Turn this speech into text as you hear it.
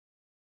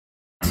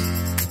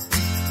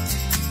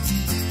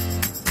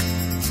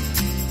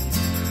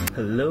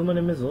Hello, my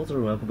name is Walter.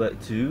 Welcome back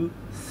to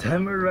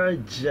Samurai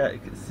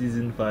Jack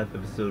Season 5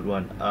 Episode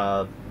 1.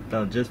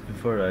 Now just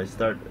before I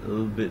start, a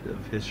little bit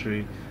of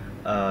history.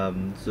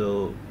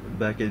 So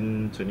back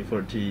in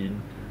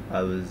 2014,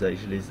 I was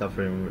actually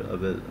suffering a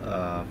bit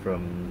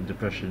from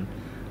depression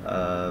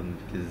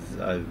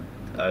because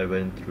I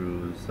went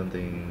through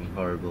something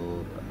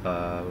horrible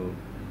right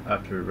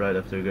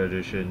after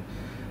graduation.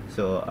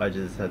 So I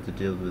just had to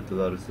deal with a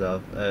lot of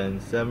stuff,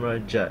 and Samurai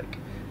Jack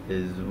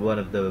is one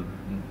of the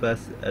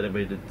best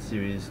animated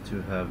series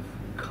to have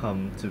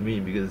come to me,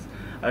 because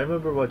I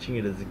remember watching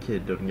it as a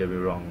kid, don't get me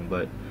wrong,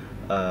 but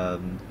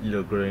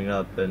growing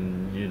up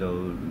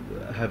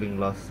and having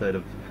lost sight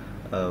of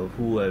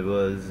who I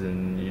was,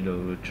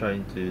 and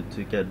trying to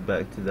get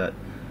back to that,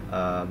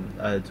 I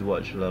had to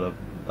watch a lot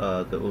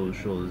of the old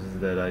shows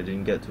that I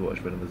didn't get to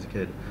watch when I was a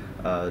kid.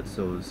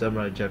 So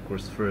Samurai Jack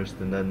was first,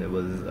 and then it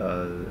was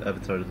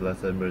Avatar: The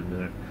Last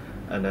Airbender,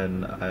 and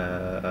then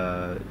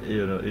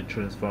it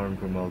transformed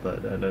from all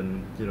that, and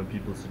then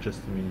people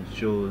suggested me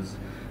shows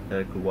that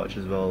I could watch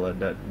as well, and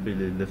that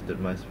really lifted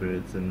my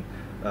spirits, and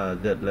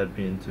that led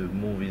me into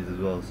movies as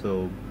well.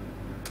 So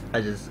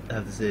I just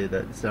have to say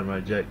that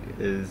Samurai Jack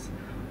is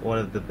one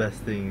of the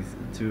best things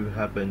to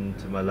happen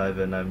to my life,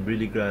 and I'm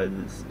really glad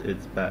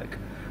it's back.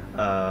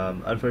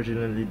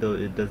 Unfortunately though,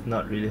 it does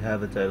not really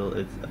have a title.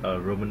 It's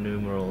Roman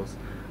numerals.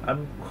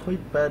 I'm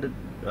quite bad at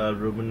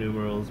Roman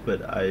numerals,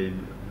 but I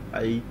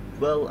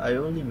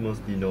only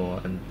mostly know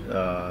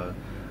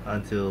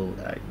until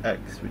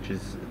X, which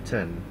is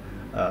 10.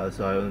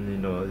 So I only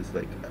know it's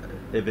like,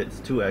 if it's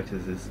 2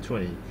 X's, it's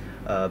 20.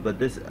 But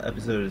this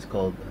episode is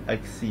called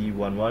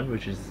XCII,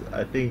 which is,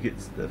 I think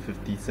it's the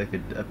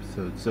 52nd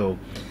episode. So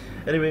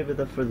anyway,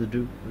 without further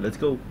ado, let's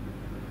go.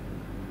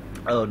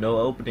 Oh, no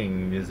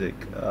opening music,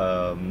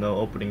 no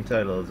opening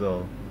title as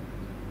well.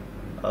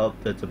 Oh,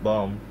 that's a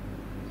bomb.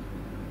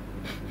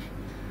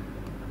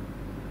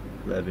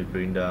 Let me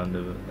bring down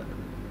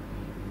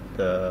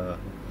the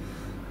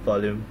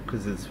volume,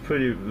 because it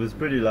was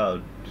pretty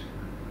loud.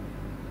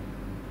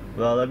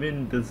 Well, I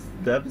mean,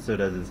 the episode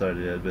hasn't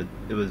started yet, but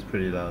it was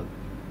pretty loud.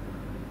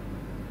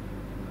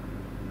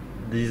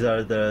 These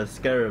are the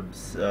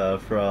scarabs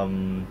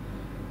from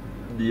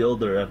the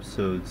older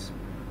episodes,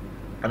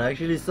 and I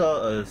actually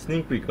saw a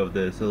sneak peek of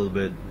this a little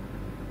bit.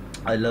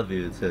 I love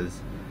you, it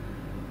says.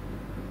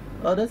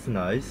 Oh, that's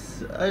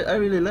nice. I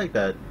really like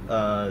that.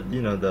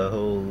 The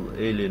whole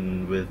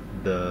alien with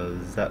the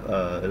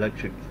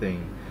electric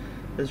thing.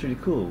 That's really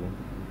cool.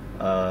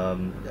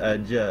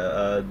 And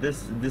yeah,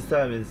 this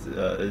time is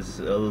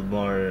a little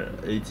more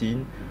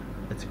 18.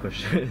 It's a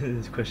question.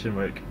 It's question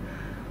mark.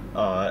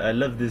 I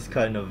love this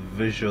kind of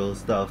visual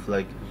stuff.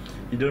 Like,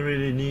 you don't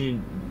really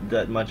need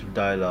that much of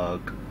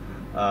dialogue.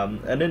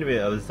 And anyway,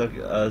 I was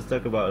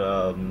talking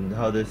about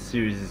how this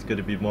series is going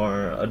to be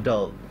more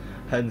adult,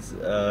 hence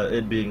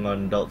it being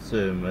on Adult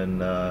Swim,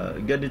 and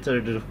Genndy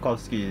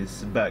Tartakovsky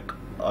is back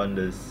on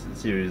this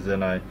series,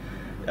 and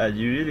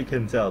you really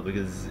can tell,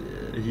 because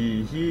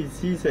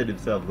he said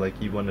himself like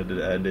he wanted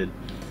to end it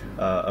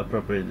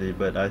appropriately,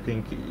 but I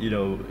think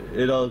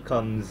it all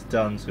comes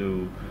down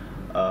to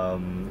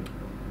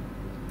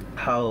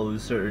how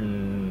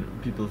certain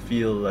people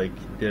feel like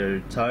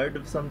they're tired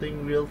of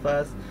something real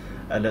fast,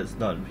 and that's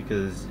not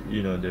because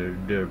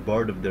they're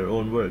bored of their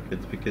own work.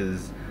 It's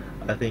because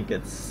I think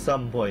at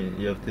some point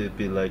you have to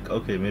be like,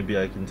 okay, maybe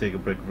I can take a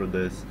break from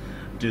this,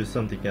 do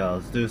something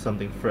else, do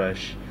something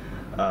fresh,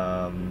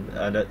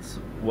 and that's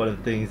one of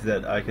the things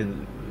that I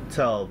can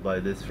tell by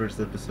this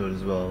first episode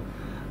as well,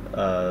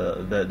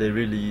 that they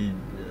really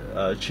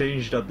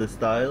changed up the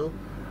style,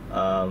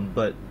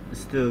 but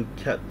still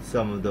kept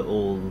some of the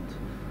old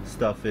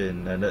stuff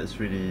in, and that's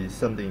really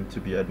something to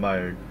be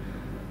admired.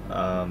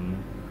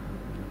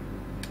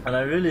 And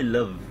I really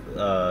love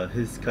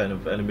his kind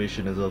of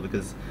animation as well,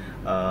 because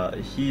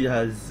he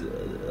has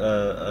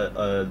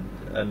a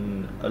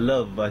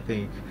love, I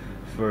think,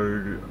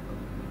 for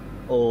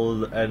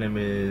old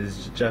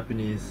animes,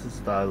 Japanese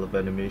style of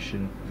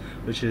animation,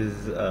 which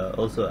is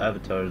also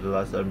Avatar: The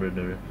Last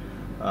Airbender.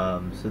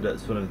 So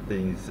that's one of the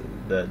things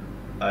that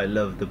I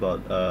loved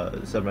about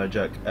Samurai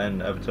Jack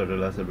and Avatar: The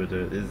Last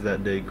Airbender, is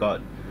that they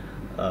got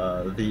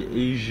the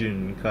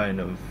Asian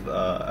kind of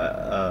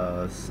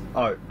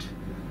art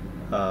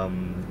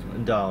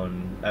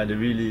down, and they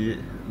really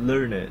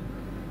learn it,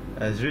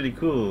 and it's really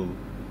cool.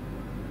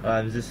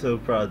 I'm just so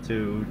proud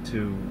to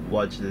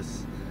watch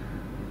this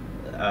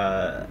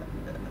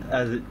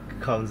as it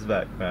comes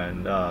back,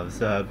 man. Oh, I'm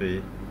so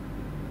happy.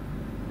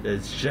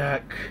 It's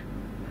Jack.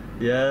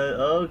 Yeah,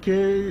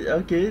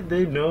 okay,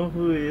 they know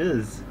who he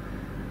is.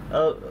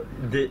 Oh,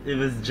 it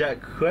was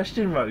Jack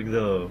question mark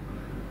though.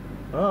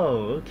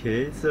 Oh,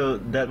 okay, so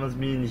that must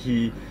mean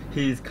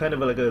he's kind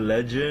of like a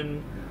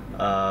legend,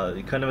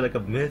 kind of like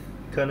a myth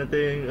kind of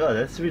thing. Oh,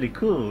 that's really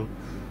cool.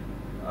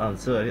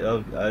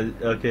 So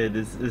okay,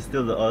 this is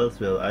still the oil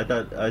spill. I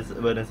thought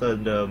when I saw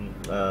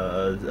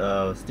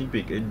the sneak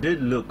peek, it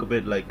did look a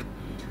bit like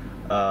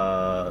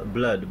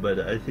blood, but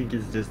I think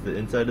it's just the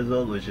inside as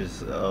well, which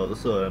is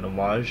also an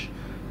homage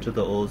to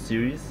the old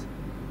series.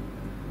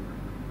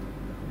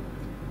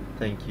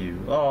 Thank you.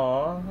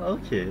 Aw,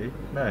 okay,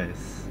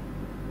 nice.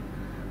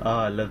 Oh,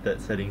 I love that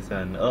setting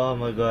sun. Oh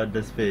my god,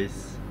 the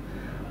space.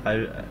 I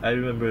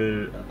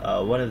remember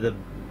one of the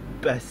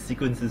best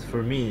sequences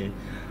for me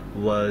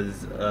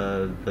was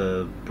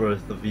the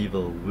birth of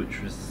evil,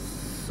 which was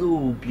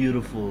so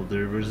beautiful.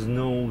 There was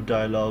no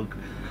dialogue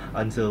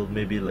until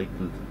maybe like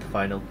the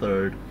final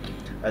third,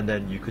 and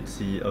then you could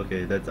see,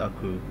 okay, that's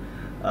Aku,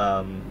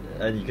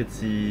 and you could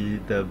see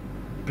the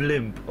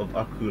blimp of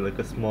Aku, like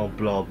a small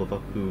blob of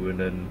Aku, and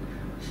then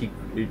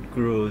it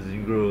grows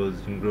and grows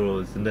and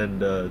grows, and then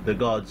the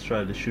gods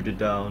try to shoot it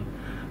down,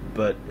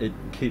 but it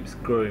keeps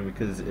growing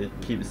because it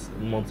keeps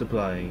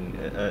multiplying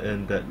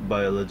in that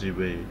biology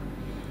way.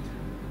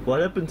 What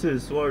happened to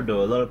his sword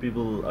though? A lot of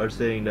people are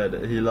saying that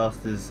he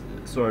lost his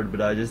sword, but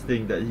I just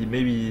think that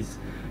he's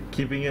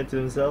keeping it to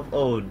himself.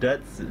 Oh,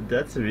 that's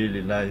a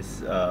really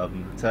nice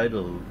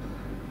title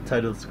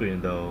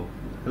screen though.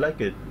 I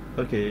like it.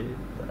 Okay,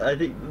 I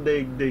think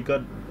they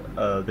got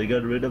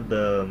rid of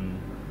the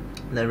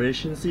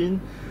narration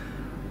scene,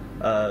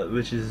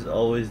 which is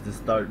always the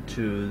start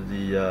to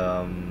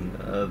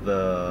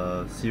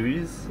the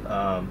series,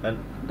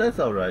 and that's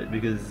alright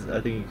because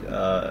I think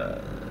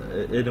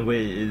in a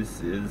way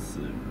is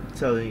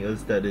telling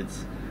us that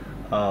it's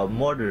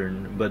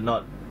modern but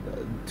not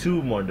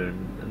too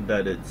modern,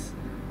 that it's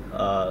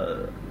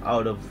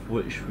out of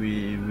which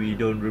we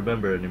don't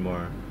remember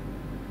anymore.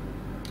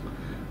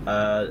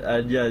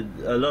 And yeah,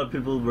 a lot of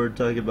people were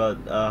talking about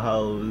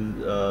how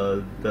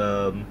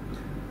the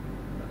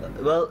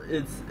well,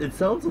 it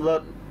sounds a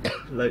lot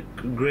like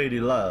Grady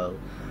Lyle,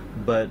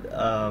 but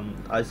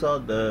I saw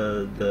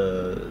the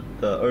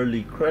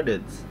early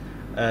credits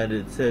and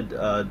it said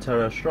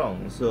Tara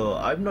Strong, so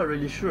I'm not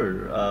really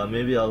sure.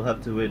 Maybe I'll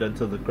have to wait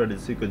until the credit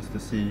sequence to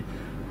see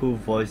who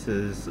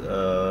voices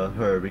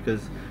her,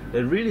 because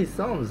it really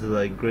sounds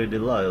like Grady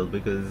Lyle,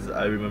 because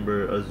I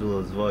remember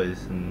Azula's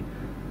voice and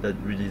that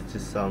really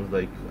just sounds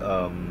like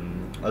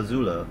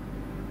Azula.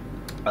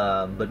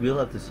 But we'll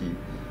have to see.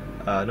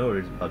 No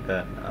worries about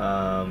that.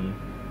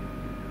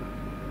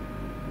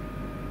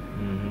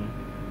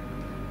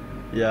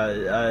 Yeah,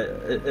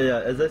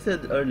 as I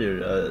said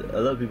earlier,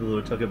 a lot of people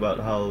were talking about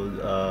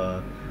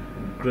how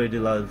Grady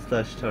Lyle /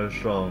 Tara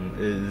Strong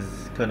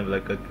is kind of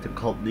like the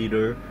cult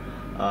leader,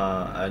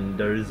 and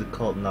there is a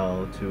cult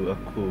now to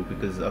Aku,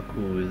 because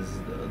Aku is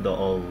the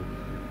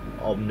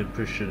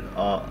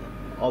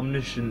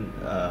omniscient,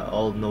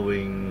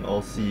 all-knowing,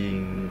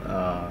 all-seeing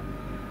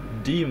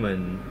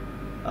demon.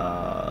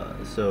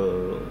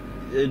 So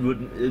it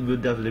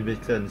would definitely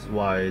make sense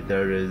why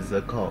there is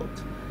a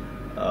cult.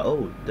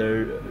 Oh,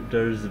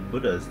 there's a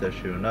Buddha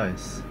statue.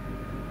 Nice.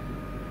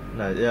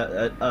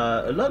 Yeah.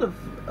 A lot of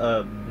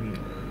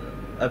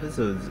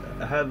episodes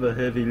have a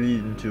heavy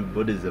lead into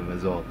Buddhism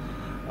as well.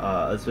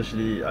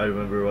 Especially, I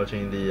remember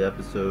watching the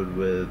episode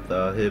with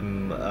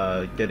him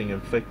getting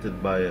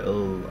infected by a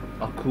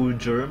Aku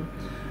germ,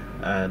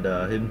 and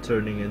him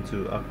turning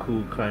into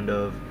Aku kind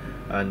of,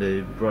 and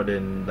they brought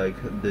in like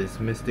this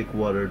mystic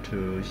water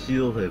to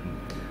heal him,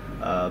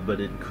 but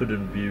it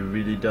couldn't be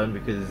really done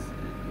because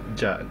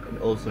Jack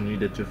also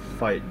needed to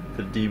fight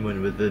the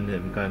demon within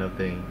him, kind of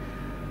thing.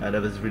 And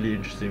that was really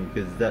interesting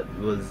because that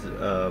was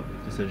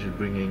essentially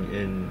bringing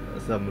in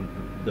some of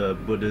the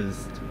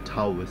Buddhist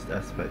Taoist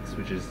aspects,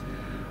 which is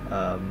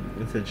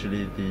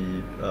essentially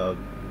the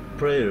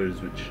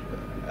prayers which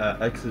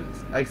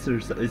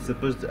is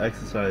supposed to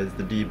exercise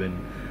the demon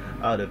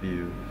out of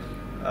you.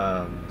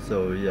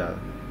 So yeah,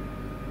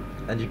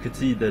 and you could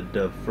see that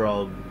the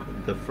frog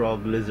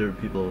lizard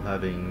people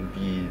having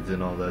beads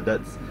and all that.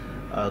 That's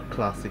a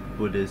classic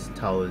Buddhist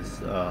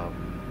Taoist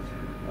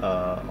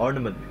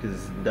ornament,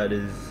 because that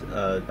is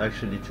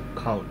actually to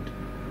count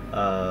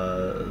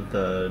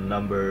the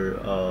number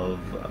of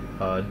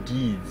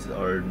deeds,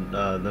 or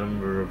the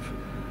number of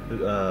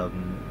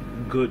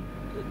good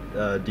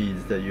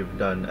deeds that you've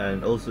done,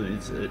 and also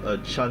it's a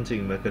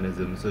chanting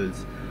mechanism. So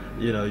it's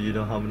you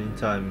know how many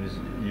times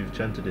you've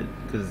chanted it,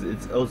 because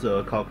it's also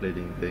a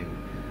calculating thing.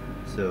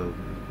 So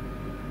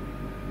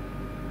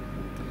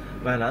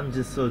man, I'm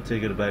just so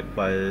taken aback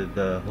by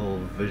the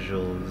whole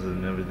visuals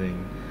and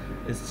everything.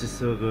 It's just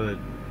so good.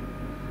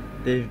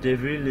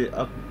 They've really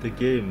upped the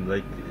game.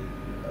 Like,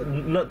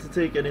 not to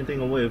take anything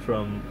away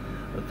from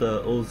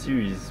the old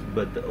series,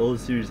 but the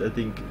old series I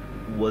think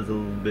was a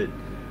little bit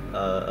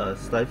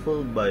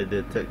stifled by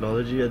the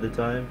technology at the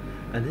time,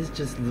 and this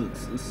just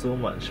looks so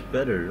much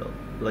better.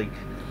 Like,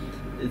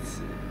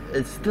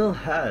 it still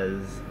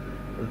has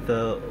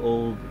the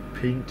old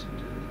paint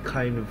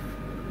kind of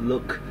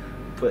look,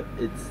 but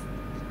it's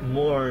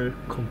more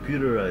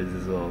computerized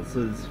as well,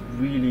 so it's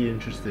really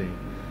interesting.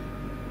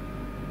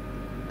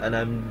 And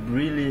I'm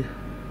really,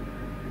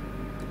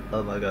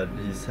 oh my god,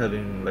 he's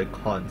having like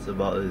haunts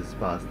about his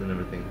past and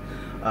everything.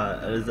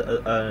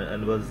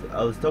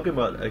 I was talking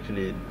about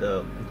actually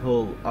the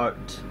whole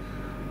art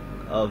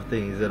of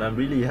things, and I'm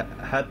really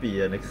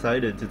happy and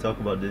excited to talk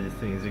about these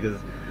things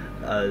because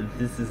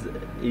this is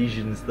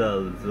Asian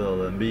style as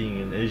well, and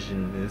being an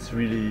Asian is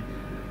really,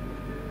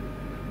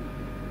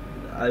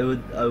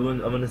 I'm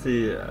gonna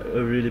say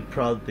a really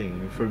proud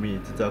thing for me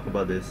to talk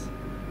about this.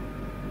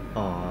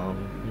 Aw,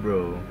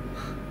 bro.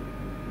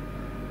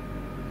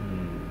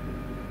 Hmm.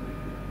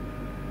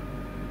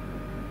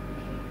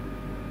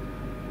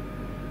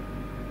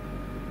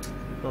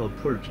 Oh,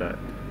 poor Jack.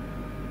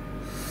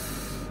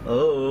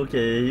 Oh,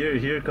 okay.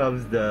 Here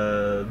comes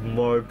the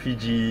more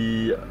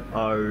PG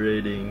R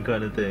rating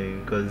kind of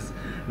thing. Cause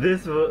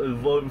this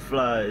won't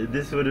fly.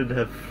 This wouldn't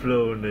have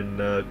flown in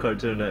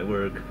Cartoon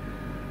Network.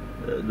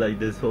 Like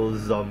this whole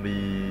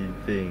zombie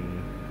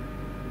thing.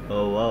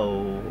 Oh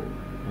wow,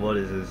 what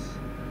is this?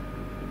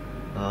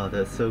 Oh,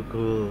 that's so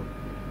cool.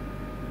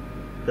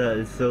 That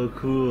is so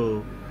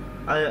cool.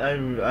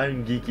 I'm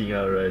geeking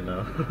out right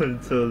now. I'm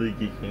totally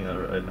geeking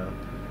out right now.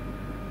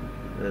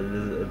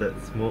 That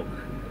smoke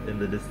in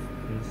the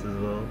distance as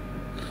well.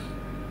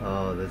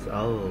 Oh, this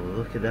owl!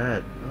 Look at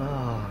that.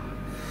 Ah,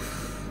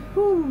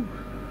 whoo!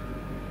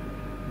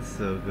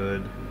 So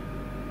good.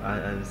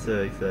 I'm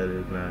so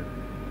excited, man.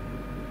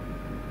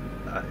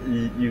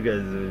 You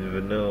guys don't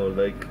even know.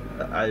 Like,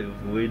 I've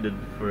waited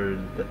for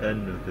the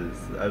end of this.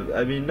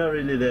 I mean, not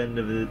really the end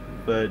of it,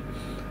 but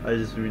I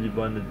just really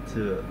wanted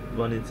to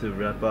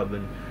wrap up.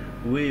 And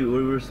we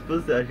were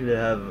supposed to actually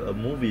have a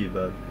movie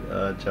about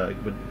Jack,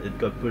 but it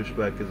got pushed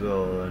back as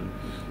well. And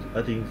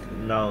I think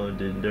now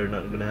they're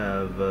not gonna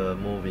have a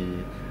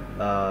movie.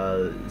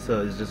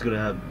 So it's just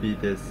gonna be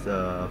this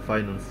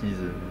final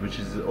season, which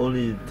is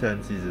only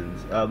 10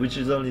 seasons. Which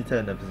is only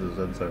 10 episodes.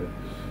 I'm sorry.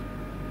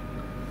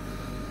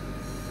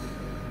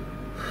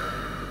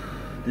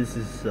 This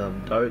is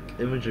some dark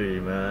imagery,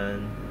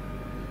 man.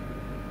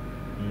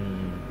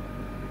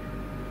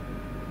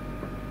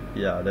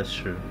 Yeah, that's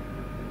true.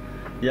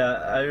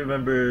 Yeah, I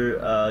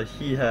remember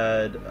he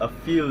had a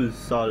few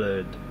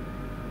solid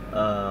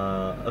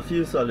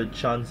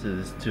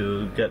chances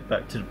to get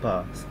back to the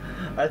past.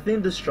 I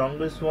think the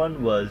strongest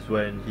one was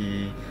when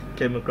he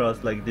came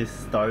across like this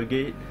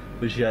Stargate,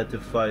 which he had to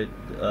fight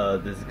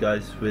these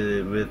guys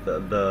with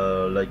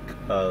the like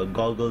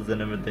goggles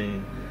and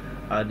everything.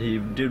 And he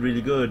did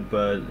really good,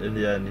 but in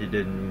the end he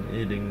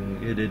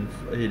didn't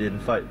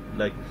fight,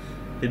 like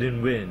he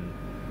didn't win,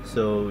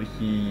 so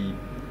he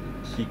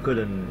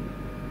didn't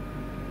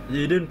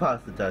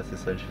pass the test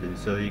essentially,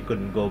 so he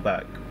couldn't go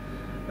back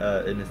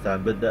in his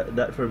time. But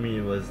that for me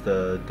was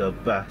the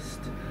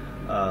best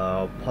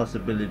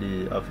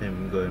possibility of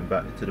him going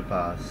back to the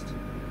past.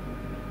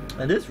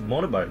 And this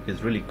motorbike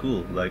is really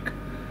cool. Like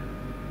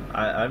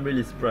I'm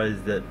really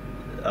surprised that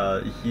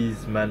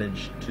he's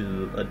managed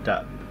to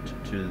adapt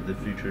to the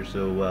future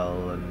so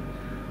well and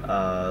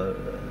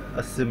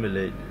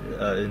assimilate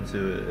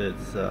into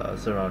its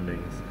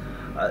surroundings.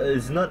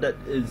 It's not that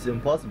it's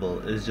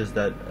impossible, it's just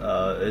that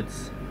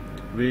it's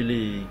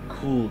really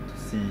cool to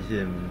see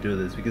him do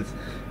this, because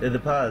in the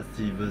past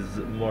he was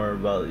more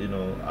about, you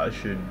know, I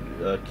should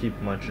keep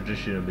my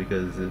tradition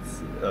because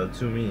it's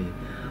to me.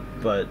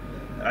 But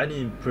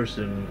any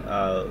person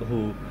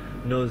who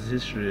knows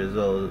history as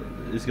well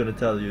is going to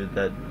tell you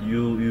that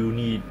you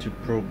need to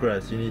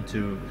progress.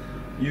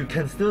 You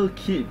can still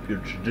keep your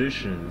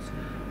traditions,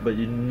 but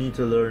you need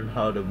to learn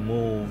how to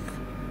move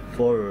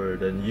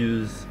forward and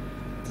use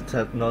the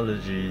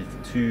technology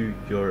to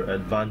your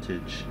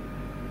advantage.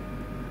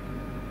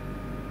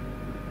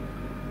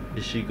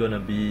 Is she gonna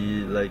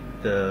be like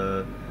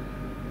the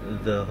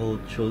whole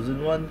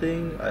chosen one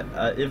thing?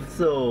 If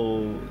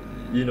so,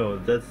 you know,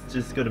 that's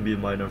just gonna be a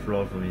minor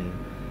flaw for me.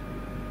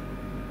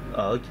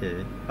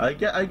 Okay, I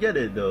get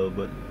it though,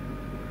 but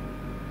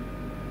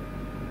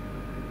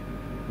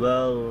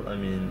well, I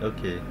mean,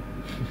 okay.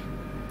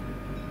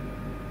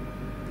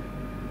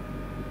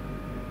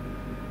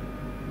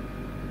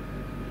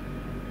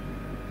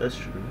 That's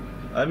true.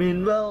 I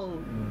mean, well,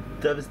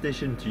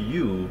 devastation to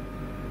you.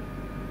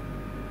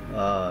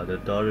 Ah, the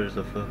daughters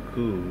of a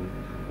coup.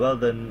 Well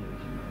then,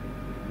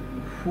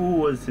 who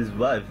was his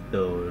wife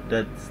though?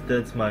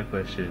 That's my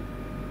question.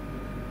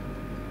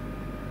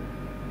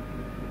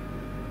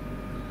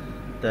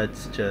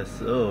 That's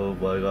just, oh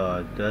my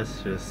god,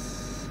 that's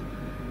just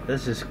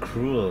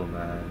cruel,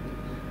 man.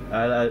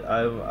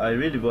 I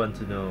really want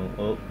to know.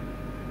 Oh,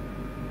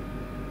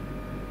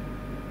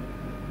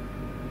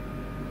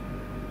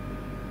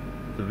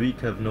 the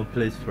weak have no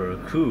place for a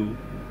coup.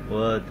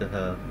 What the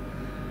hell?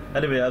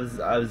 Anyway, I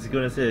was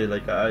gonna say,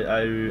 like,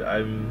 I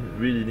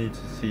really need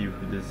to see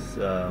who this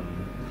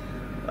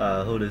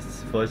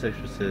voice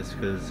actress is,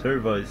 because her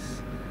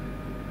voice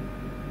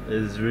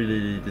is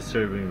really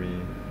disturbing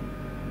me.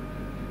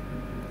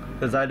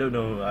 Because I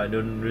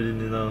don't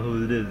really know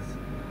who it is.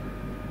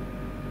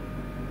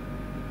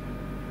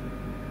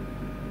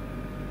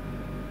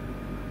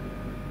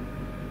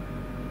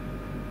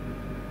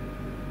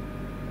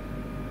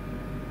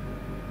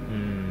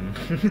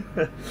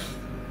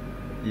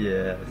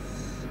 Yes.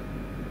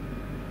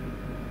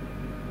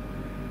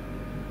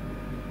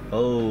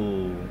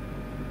 Oh.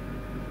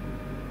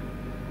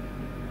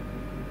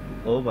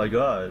 Oh my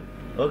god.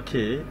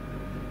 Okay.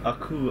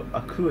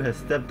 Aku has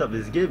stepped up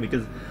his game,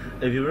 because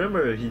if you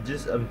remember, he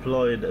just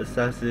employed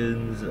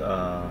assassins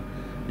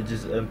He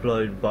just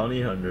employed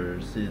bounty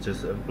hunters. He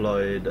just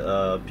employed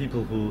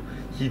people who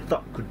he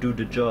thought could do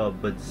the job,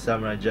 but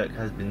Samurai Jack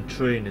has been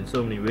trained in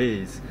so many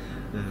ways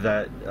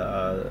that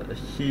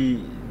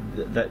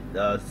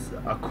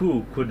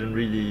Aku couldn't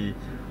really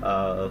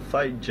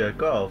fight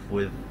Jack off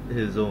with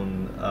his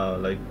own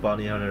like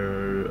bounty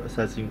hunter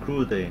assassin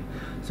crew thing.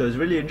 So it's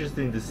really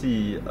interesting to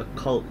see a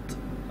cult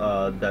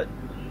that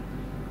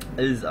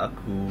is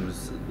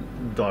Aku's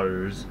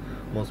daughters,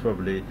 most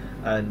probably,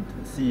 and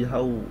see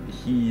how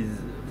he's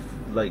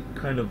like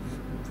kind of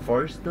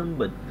forced them,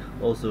 but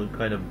also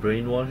kind of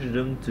brainwashed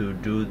them to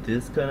do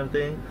this kind of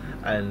thing,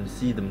 and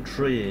see them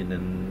train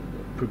and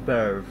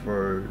prepare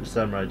for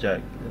Samurai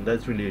Jack. And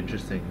that's really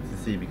interesting to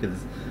see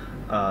because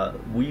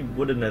we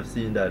wouldn't have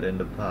seen that in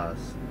the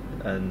past,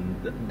 and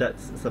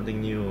that's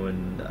something new,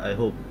 and I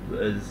hope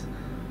is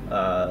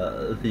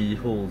the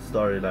whole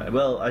storyline.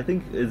 Well, I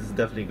think it's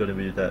definitely going to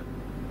be that.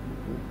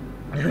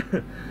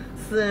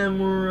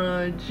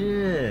 Samurai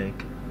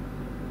Jack.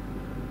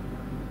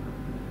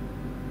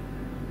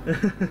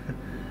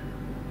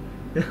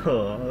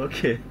 Oh,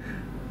 okay.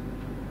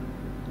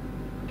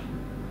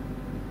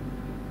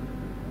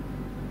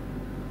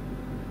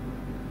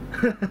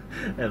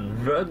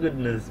 And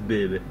ruggedness,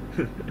 baby.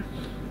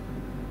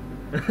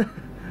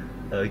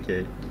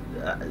 Okay.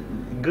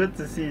 Good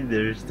to see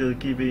they're still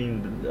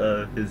keeping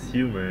his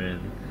humor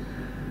in.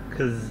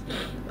 Because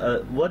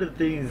one of the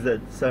things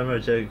that Samurai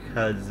Jack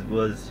has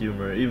was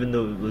humor, even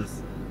though it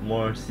was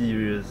more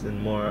serious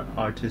and more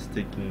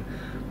artistic and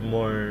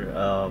more,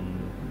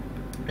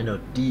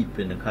 deep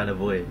in a kind of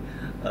way.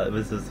 It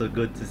was also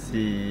good to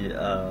see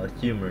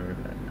humor.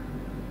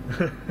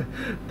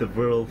 The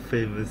world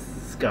famous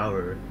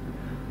scour.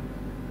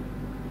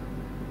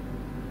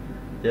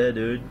 Yeah,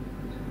 dude.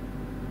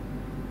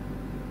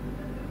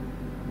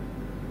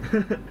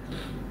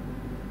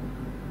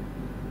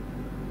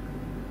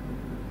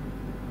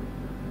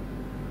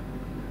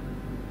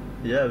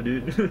 Yeah,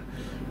 dude.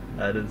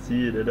 I don't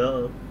see it at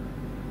all.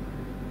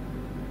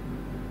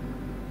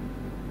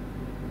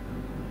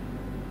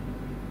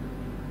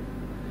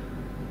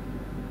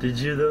 Did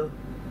you though?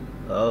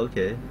 Oh,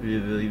 okay.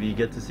 We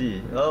get to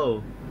see.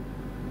 Oh.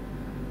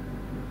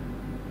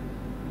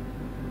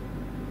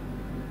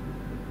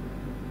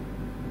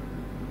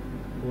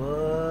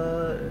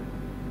 What?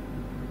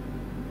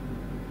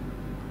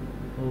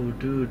 Oh,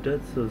 dude,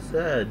 that's so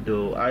sad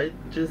though. I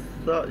just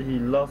thought he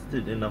lost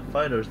it in a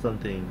fight or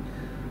something,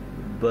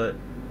 but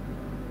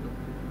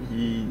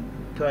he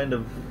kind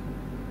of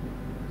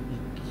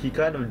he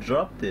kind of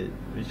dropped it,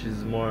 which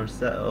is more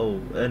sad.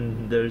 Oh,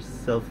 and there's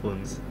cell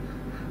phones.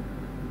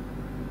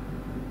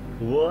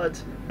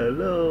 What?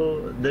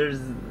 Hello? There's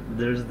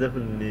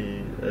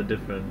definitely a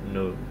different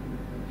note.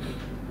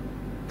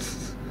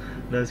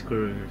 Nice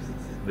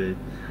choreography, babe.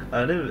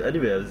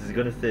 Anyway, I was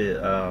gonna say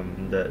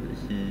that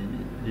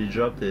he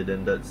dropped it,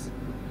 and that's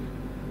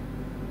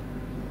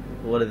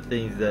one of the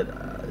things that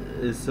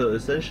is so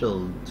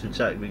essential to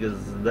Jack,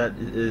 because that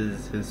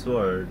is his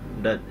sword,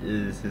 that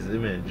is his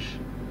image.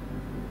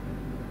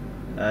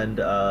 And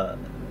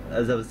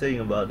as I was saying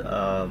about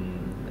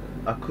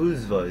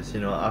Aku's voice,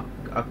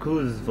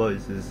 Aku's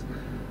voice is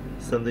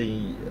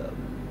something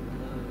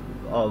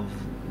of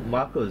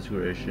Mako's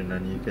creation,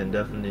 and you can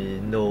definitely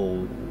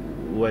know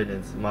when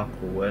it's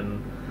Mako.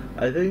 And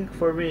I think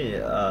for me,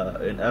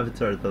 in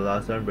Avatar: The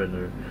Last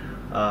Airbender,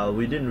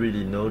 we didn't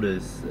really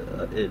notice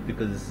it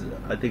because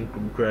I think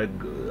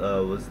Greg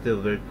was still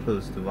very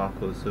close to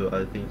Mako, so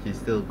I think he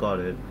still got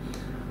it.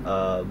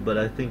 But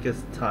I think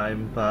as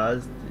time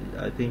passed,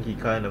 I think he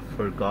kind of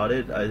forgot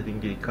it. I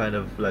think he kind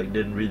of like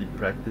didn't really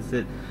practice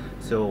it,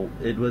 so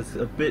it was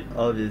a bit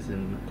obvious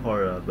in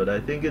Korra, but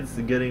I think it's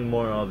getting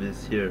more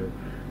obvious here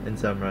in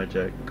Samurai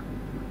Jack.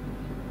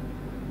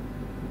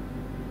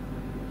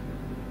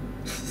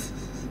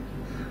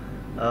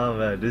 Oh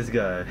man, this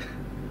guy.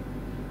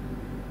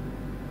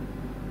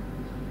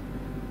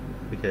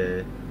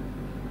 Okay,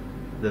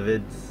 the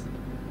vid's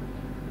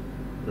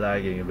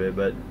lagging a bit,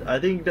 but I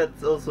think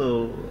that's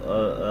also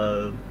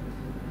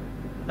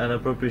an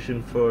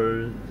appropriation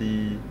for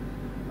the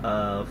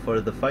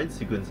fight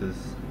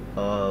sequences.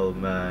 Oh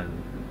man,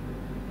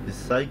 his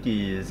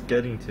psyche is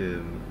getting to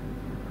him.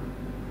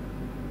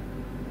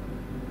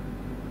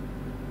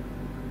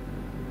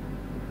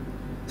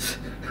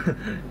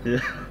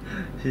 Yeah,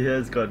 he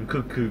has gone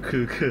cuckoo.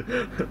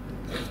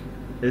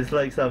 It's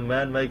like some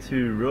Mad Max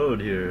Fury Road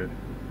here.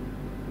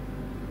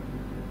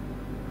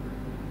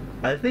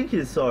 I think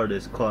his sword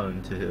is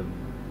calling to him.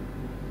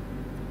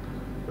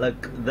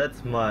 Like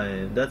that's my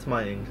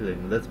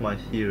inkling. That's my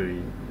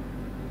theory.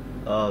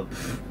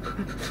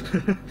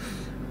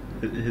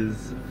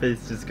 His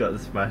face just got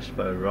smashed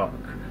by a rock,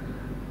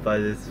 by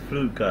this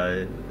flute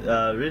guy.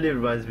 Really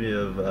reminds me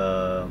of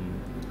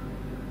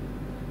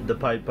the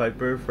Pied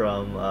Piper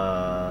from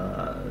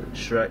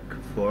Shrek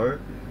 4,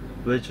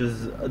 which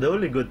was the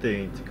only good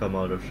thing to come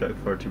out of Shrek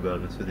 4, to be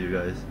honest with you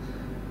guys.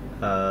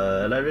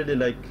 And I really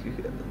like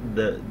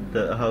the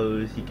how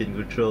he can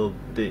control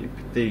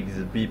things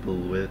and people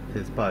with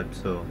his pipe.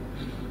 So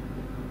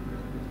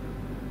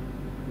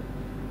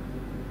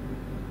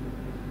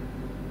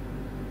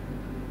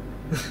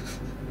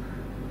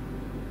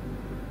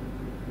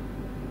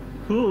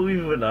Who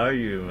even are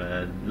you,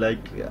 man?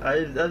 Like,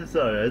 I'm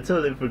sorry, I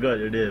totally forgot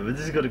your name. I'm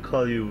just gonna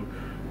call you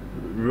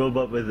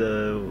robot with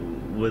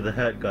a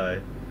hat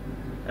guy,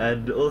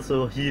 and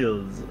also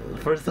heels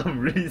for some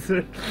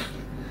reason.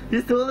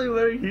 He's totally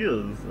wearing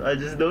heels. I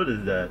just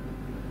noticed that.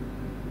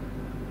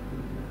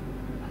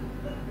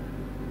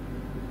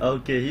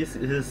 Okay,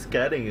 his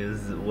scanning is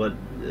what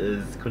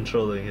is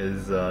controlling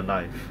his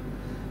knife.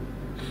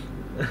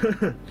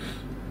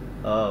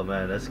 Oh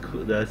man, that's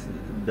cool. That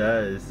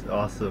is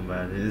awesome,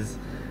 man. His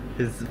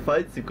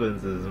fight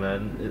sequences,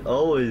 man, it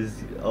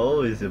always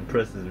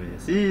impresses me.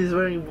 See, he's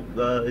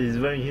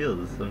wearing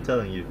heels. I'm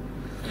telling you.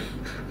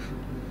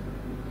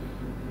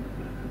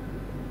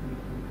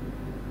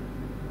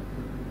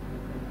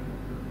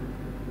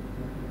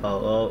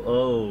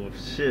 Oh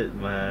shit,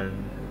 man.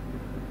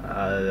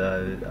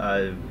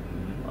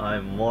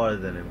 I'm more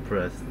than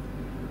impressed.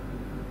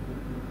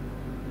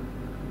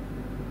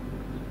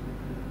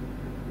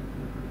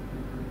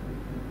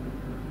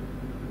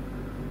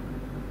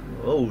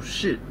 Oh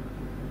shit.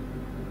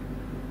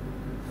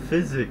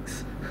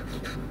 Physics.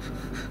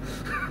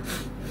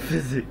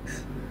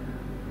 Physics.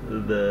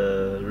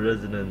 The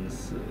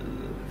resonance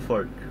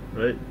fork,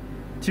 right?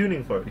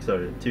 Tuning fork,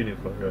 sorry, tuning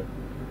fork, right?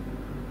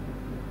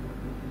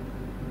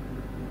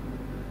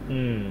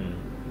 Hmm.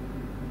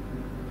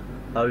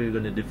 How are you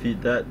gonna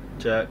defeat that,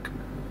 Jack?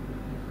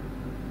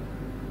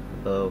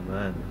 Oh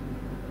man.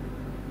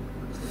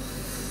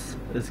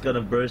 It's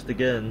gonna burst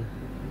again.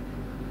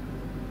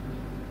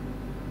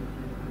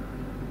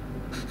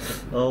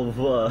 Oh,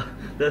 wow.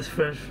 That's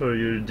French for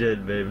you're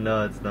dead, babe.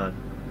 No, it's not.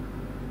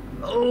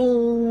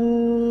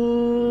 Oh!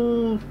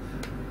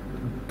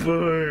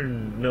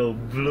 Burn! No,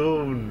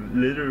 blown,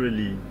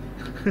 literally.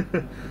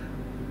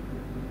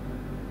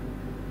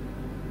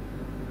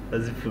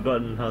 Has he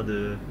forgotten how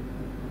to...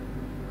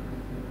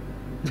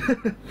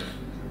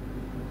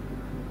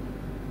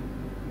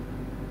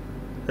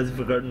 Has he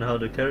forgotten how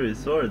to carry his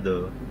sword,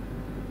 though?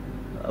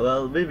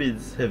 Well, maybe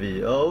it's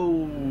heavy.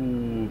 Oh!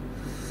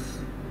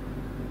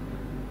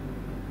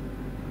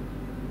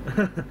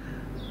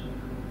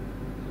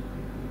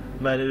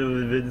 Man, it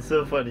would have been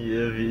so funny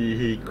if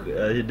he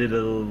did a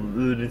little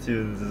Looney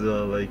Tunes as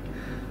well, like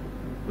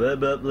blah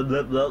blah blah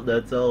blah blah.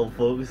 That's all,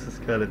 folks, this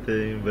kind of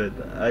thing. But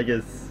I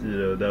guess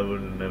that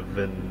wouldn't have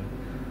been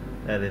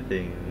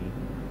anything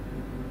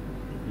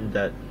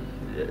that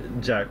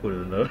Jack would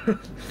have known.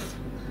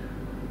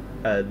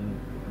 And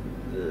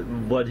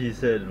what he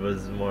said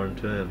was more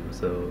to him,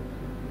 so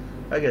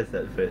I guess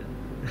that fit.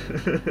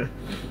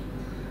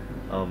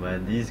 Oh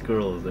man, these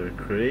girls are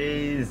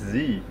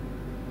crazy.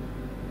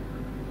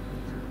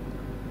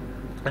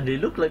 And they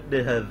look like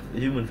they have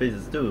human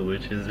faces too,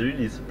 which is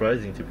really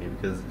surprising to me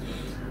because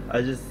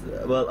I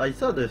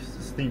saw the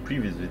sneak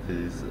previews with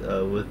these,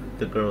 with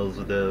the girls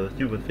with the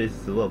human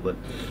faces as well, but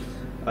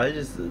I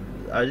just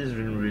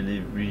didn't really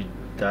read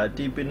that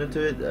deep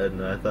into it,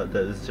 and I thought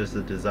that it's just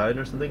a design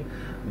or something,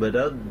 but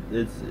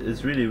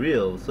it's really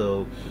real.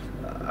 So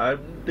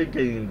I'm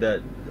thinking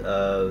that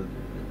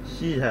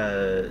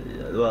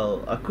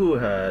Aku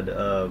had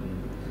a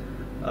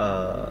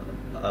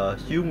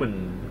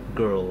human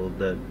girl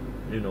that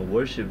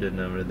worshipped and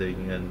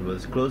everything, and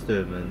was close to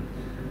him,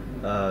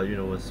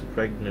 and was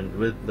pregnant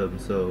with them.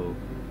 So,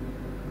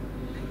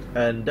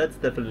 and that's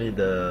definitely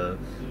the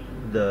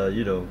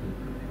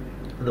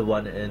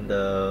one in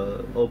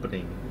the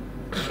opening.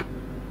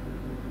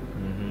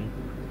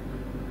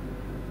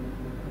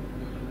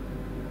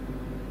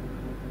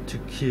 To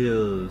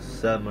kill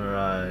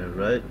samurai,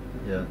 right?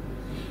 Yeah.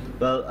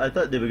 Well, I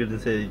thought they were gonna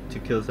say to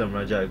kill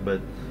Samurai Jack,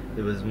 but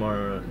it was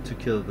more to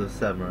kill the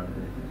samurai.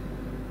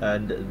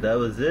 And that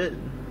was it.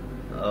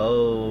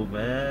 Oh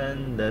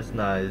man, that's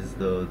nice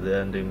though. The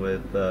ending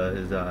with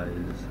his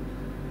eyes.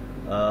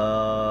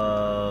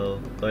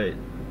 Wait.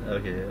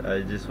 Okay,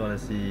 I just want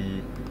to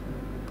see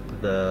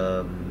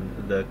the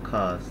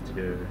cast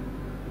here.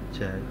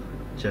 Check.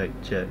 Check.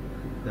 Check.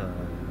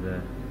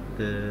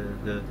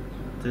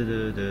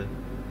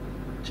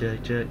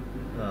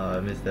 Oh, I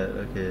missed that.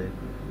 Okay.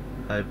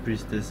 High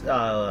Priestess.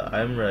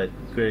 I'm right.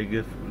 Grey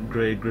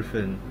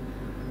Griffin.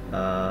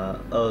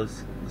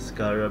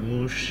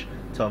 Scaramouche.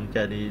 Tom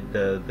Kenny,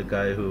 the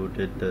guy who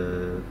did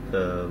the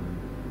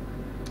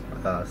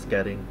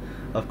scatting.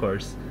 Of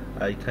course,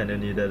 I kind of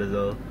knew that as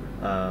well.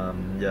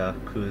 Yeah,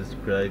 Kuz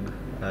Greg.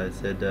 I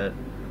said that.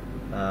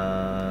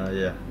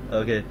 Yeah.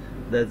 Okay.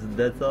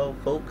 That's all,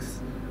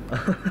 folks.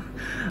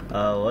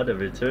 What a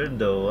return,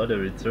 though! What a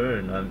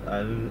return!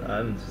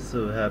 I'm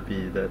so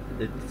happy that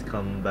it's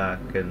come back,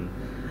 and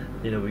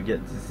we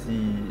get to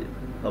see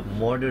a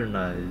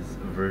modernized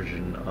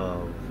version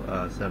of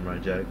Samurai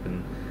Jack,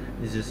 and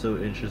it's just so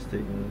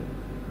interesting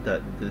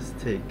that this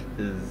take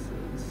is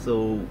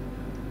so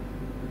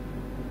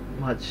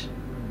much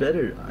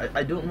better.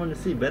 I don't want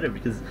to say better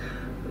because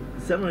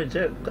Samurai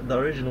Jack, the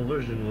original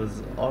version,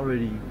 was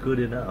already good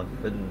enough,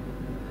 and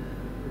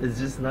it's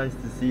just nice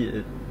to see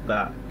it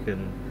back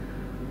and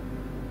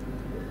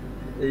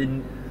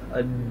in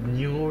a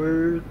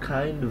newer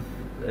kind of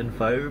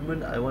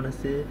environment, I want to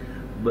say,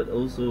 but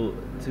also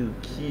to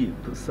keep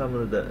some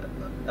of the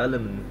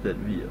elements that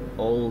we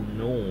all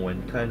know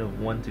and kind of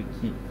want to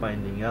keep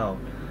finding out.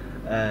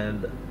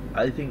 And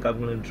I think I'm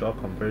gonna draw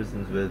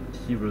comparisons with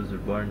Heroes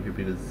Reborn here,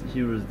 because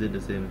Heroes did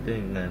the same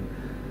thing, and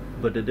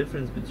but the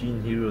difference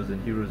between Heroes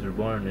and Heroes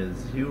Reborn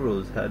is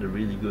Heroes had a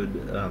really good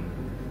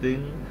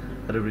thing,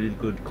 had a really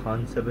good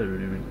concept,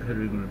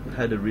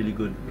 had a really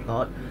good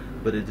plot,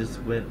 but it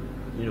just went,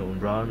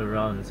 round and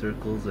round in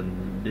circles,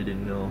 and they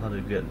didn't know how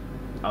to get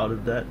out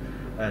of that.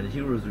 And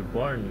Heroes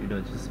Reborn,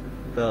 just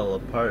fell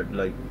apart,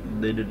 like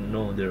they didn't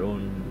know their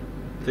own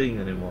thing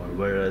anymore.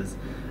 Whereas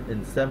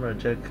in Samurai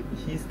Jack,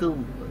 he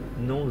still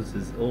knows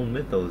his own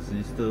mythos.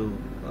 He still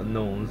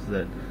knows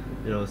that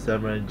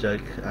Samurai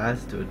Jack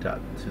has to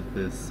adapt to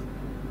this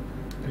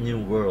new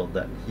world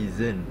that he's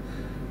in.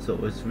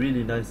 So it's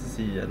really nice to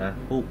see, and I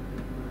hope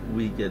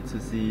we get to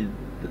see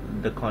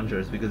the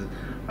Conjurers, because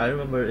I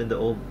remember in the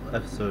old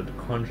episode,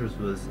 Conjurers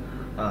was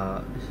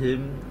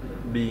him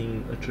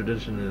being a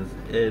traditionalist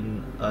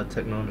in a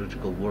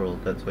technological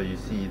world. That's why you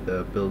see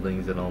the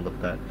buildings and all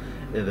of that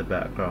in the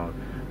background.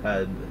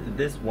 And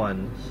this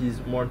one, he's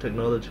more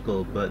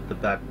technological, but the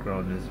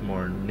background is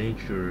more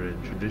nature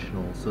and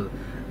traditional. So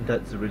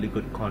that's a really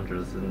good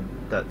contrast, and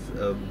that's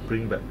a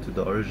bring back to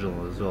the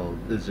original as well.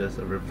 It's just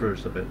a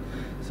reverse of it.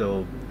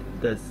 So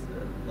that's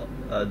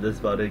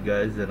about it,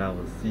 guys, and I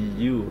will see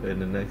you in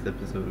the next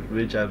episode,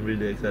 which I'm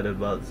really excited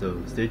about.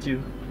 So stay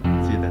tuned.